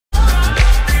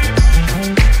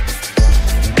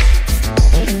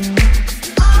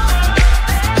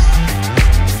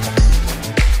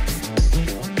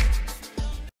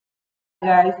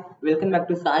guys, welcome back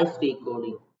to Science Stay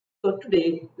Coding. So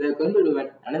today we are going to do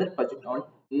another project on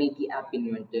Mighty App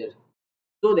Inventor.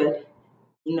 So that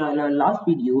in our last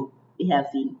video we have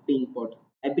seen paint pot.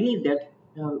 I believe that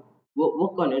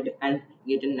work on it and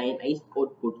get a nice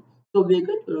output. So we are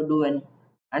going to do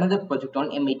another project on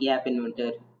Mighty App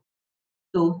Inventor.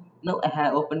 So now I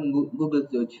have opened Google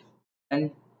search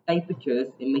and type pictures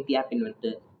Mighty App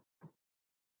Inventor.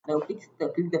 Now click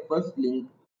the first link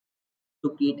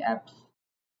to create apps.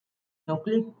 Now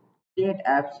click create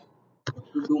apps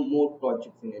to do more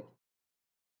projects in it.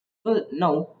 So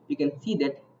now you can see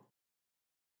that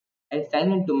I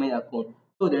sign into my account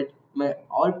so that my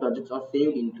all projects are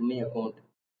saved into my account.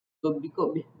 So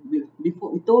before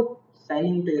without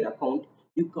signing into your account,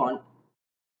 you can't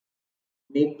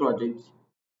make projects.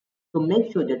 So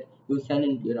make sure that you sign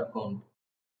into your account.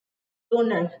 So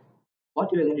next,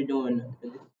 what you are going to do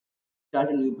is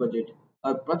start a new project.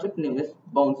 Our project name is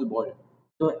Bounce Ball.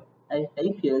 So I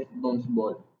type here Bounce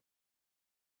Ball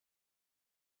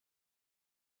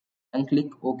and click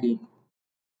OK.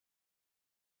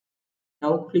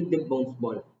 Now click the bounce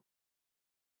ball.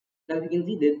 Now you can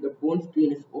see that the phone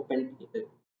screen is open here.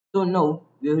 So now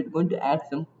we are going to add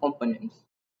some components.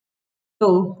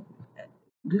 So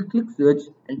click search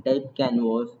and type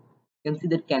canvas. You can see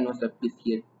that canvas appears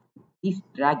here. Please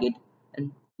drag it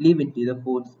and leave it to the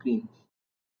phone screen.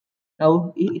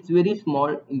 Now it's very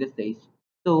small in the size.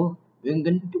 So we're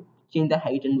going to change the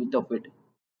height and width of it.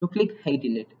 So click height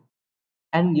in it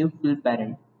and give fill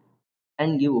parent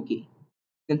and give OK. You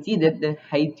can see that the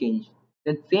height changed.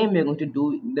 The same we're going to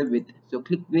do in the width. So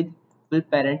click with fill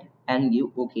parent and give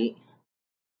OK.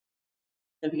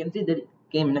 So we can see that it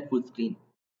came in a full screen.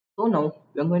 So now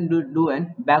we're going to do a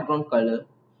background color.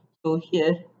 So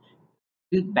here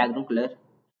click background color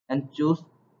and choose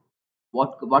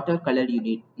whatever color you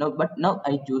need. Now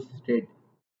I choose red.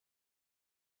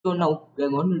 So now we're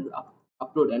going to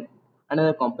upload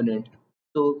another component.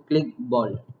 So click ball.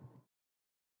 You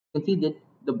can see that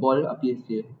the ball appears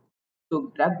here.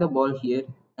 So drag the ball here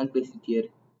and place it here.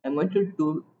 I'm going to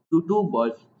do two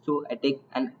balls. So I take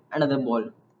another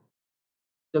ball.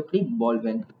 So click ball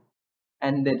one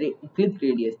and the click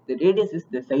radius. The radius is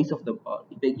the size of the ball.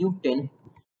 If I give 10,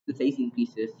 the size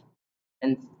increases.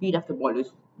 And speed of the ball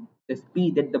is the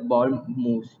speed that the ball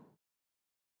moves.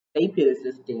 Type here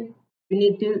is 10. If you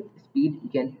need till speed, you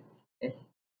can increase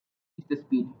the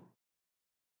speed.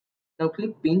 Now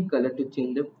click paint color to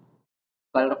change the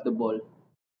color of the ball.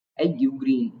 I give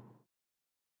green.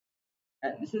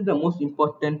 And this is the most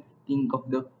important thing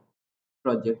of the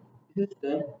project. This is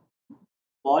the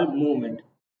ball movement.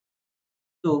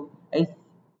 So I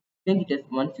change it as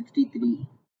 163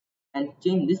 and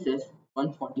change this as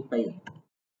 145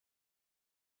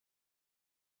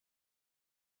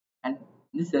 and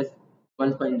this as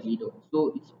 1.0.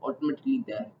 So it's automatically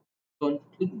there. So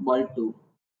click ball 2.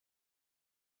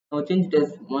 Now change it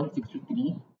as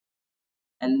 163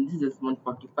 and this is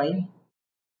 145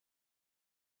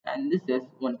 and this is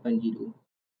 1.0.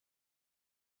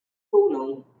 So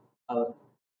now our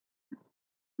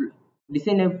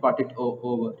designer part it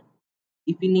over.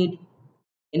 If you need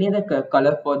any other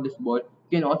color for this ball,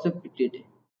 you can also put it.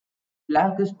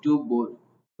 Black is too bold,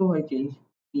 so I change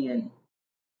CN.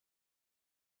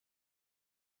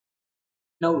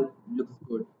 Now it looks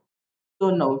good.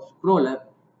 So now scroll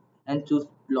up and choose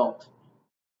blocks.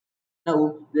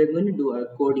 Now we're going to do our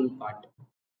coding part.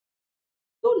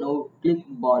 So now click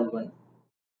ball 1.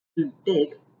 To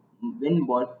take when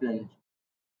ball plunge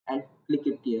and click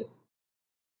it here.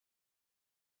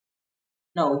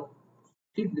 Now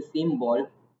click the same ball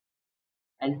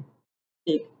and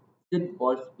take set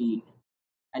ball speed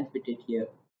and put it here.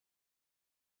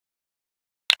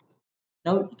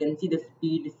 Now you can see the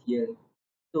speed is here.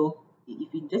 So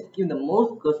if you just give the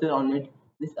mouse cursor on it,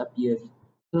 this appears.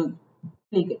 So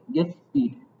click get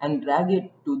speed and drag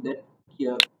it to that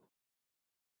here.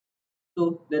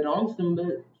 So the round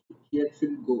symbol here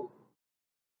should go.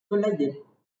 So like this,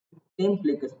 same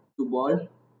click to ball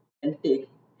and take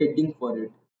heading for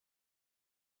it.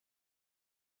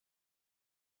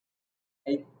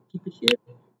 I keep it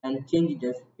here and change it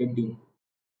as heading.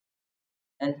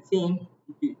 And same,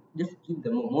 if you just keep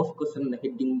the mouse cursor on the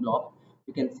heading block,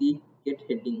 you can see get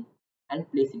heading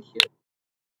and place it here.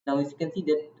 Now as you can see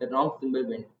that the wrong symbol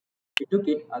went. We took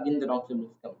it, again the wrong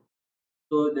symbol come.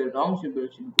 So the wrong symbol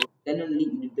should go, then only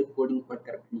you did the coding part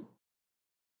correctly.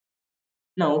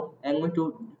 Now I'm going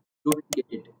to duplicate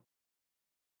it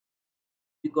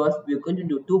because we're going to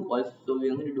do two balls, so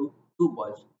we're going to do two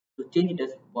balls. So change it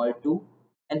as ball 2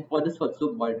 and for this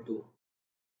also ball 2.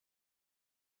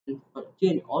 And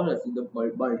change all as the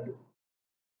ball 2.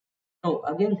 Now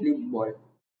again click ball.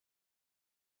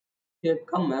 Here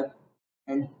come up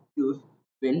and choose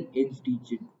when edge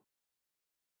reached.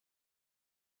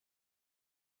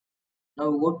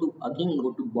 Now go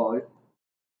to ball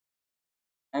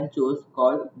and choose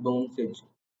call bounce edge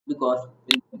because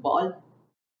when the ball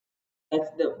touch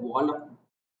the wall of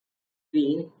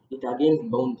screen it again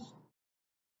bounce.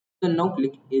 So now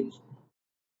click edge.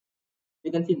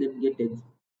 You can see the get edge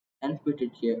and put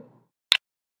it here.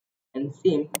 And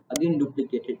same again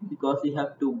duplicate it because we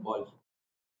have two balls.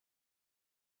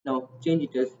 Now change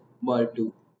it as ball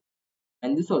 2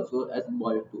 and this also as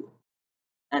ball 2.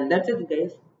 And that's it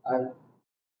guys. Our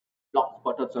block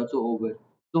spot is also over.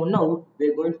 So now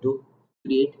we're going to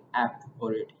create app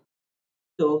for it.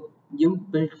 So you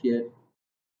build here,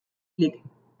 click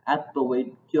app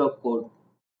provide QR code.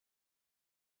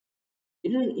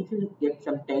 It will get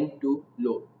some time to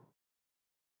load.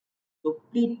 So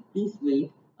please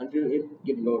wait until it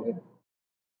get loaded.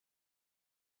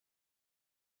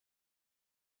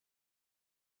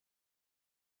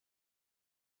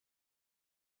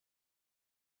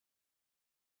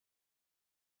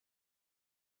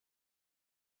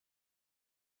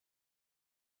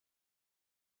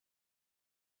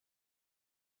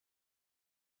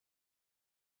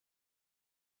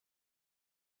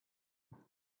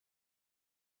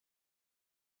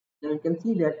 Now you can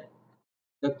see that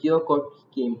the QR code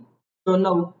came. So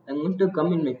now I'm going to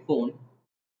come in my phone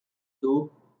to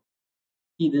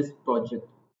see this project.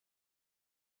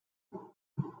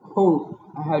 Oh,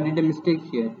 I have did a mistake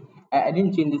here. I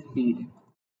didn't change the speed.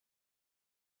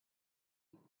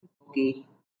 Okay,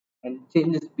 and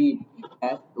change the speed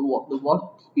as the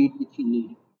what speed which you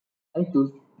need. I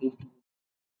choose 80.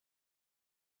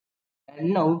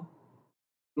 And now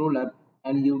scroll up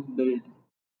and you build.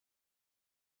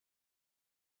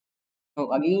 Now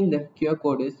again the QR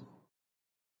code is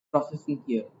processing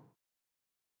here.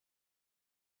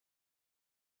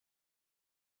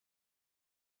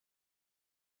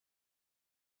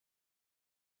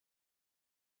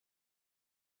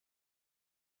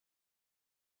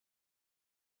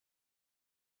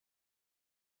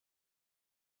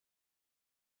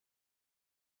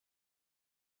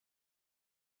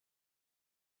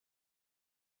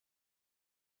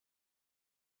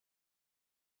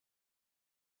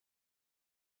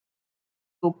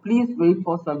 So please wait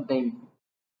for some time.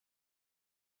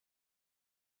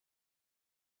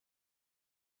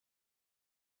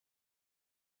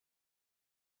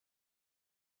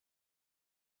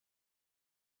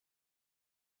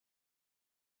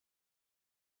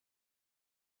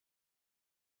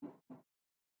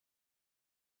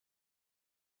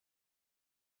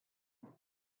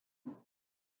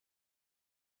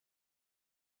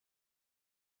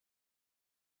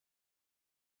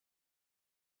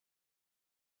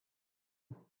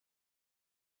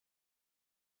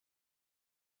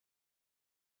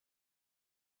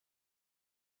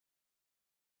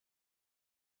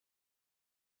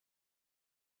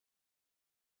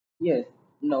 Yes,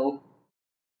 now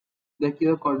the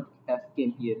QR code has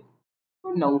came here. So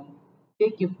now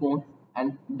take your phone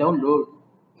and download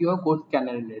QR code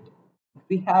scanner in it. If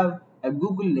we have a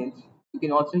Google Lens, you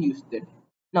can also use that.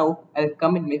 Now I'll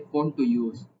come in my phone to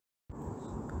use.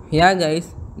 Yeah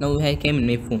guys, now I came in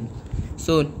my phone.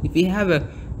 So if you have a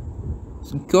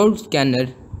code scanner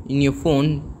in your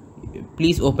phone,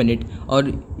 please open it, or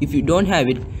if you don't have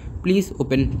it, please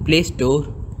open Play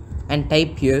Store and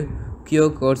type here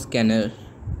QR code scanner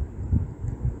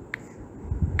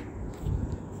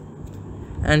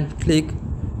and click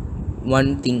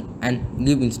one thing and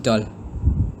give install.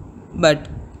 But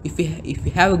if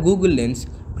you have a Google Lens,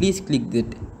 please click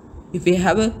that. If you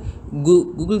have a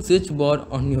Google search bar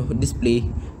on your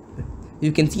display,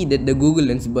 you can see that the Google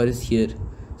Lens bar is here,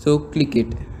 so click it.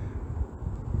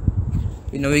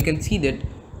 Now you can see that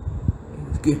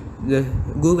the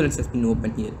Google Lens has been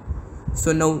open here.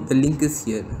 So now the link is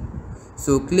here,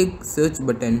 so click search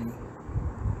button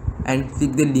and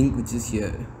click the link which is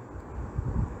here.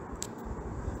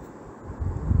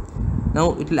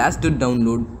 Now it will ask to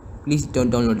download. Please don't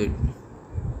download it.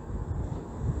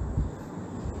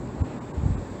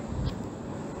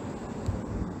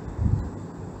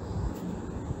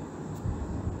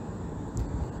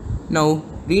 Now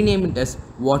rename it as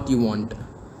what you want,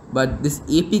 but this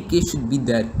APK should be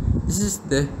there. This is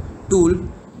the tool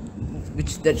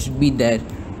which that should be there,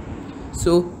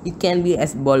 so it can be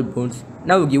as ball bones.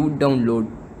 Now give it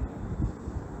download.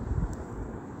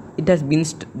 It has been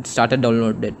started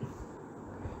downloaded.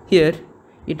 Here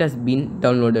it has been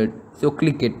downloaded, so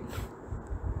click it.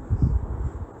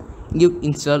 Give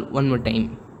install one more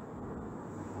time.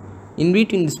 In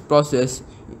between this process,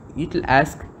 it will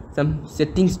ask some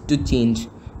settings to change.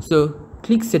 So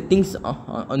click settings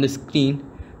on the screen,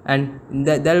 and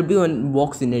there will be one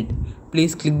box in it.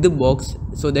 Please click the box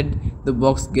so that the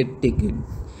box get taken.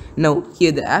 Now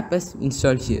here the app is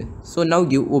installed here. So now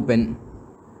you open.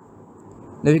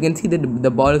 Now you can see that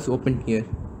the ball is open here.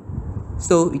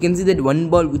 So you can see that one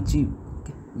ball which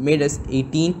made us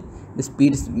 18, the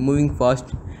speed is moving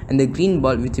fast, and the green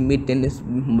ball which made 10 is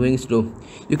moving slow.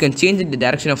 You can change the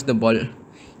direction of the ball.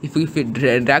 If you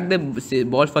drag the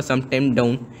ball for some time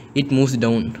down, it moves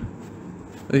down.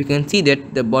 You can see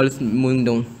that the ball is moving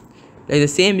down. Like the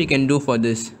same you can do for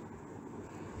this.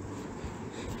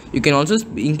 You can also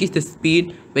increase the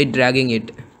speed by dragging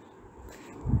it.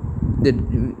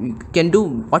 You can do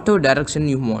whatever direction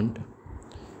you want.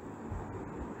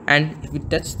 And if you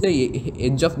touch the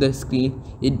edge of the screen,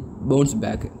 it bounces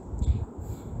back.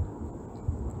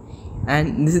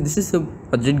 And this is a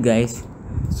project, guys.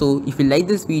 So if you like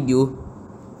this video,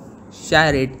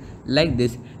 share it, like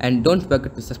this, and don't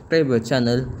forget to subscribe our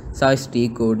channel. Stay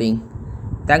coding.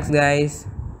 Thanks, guys.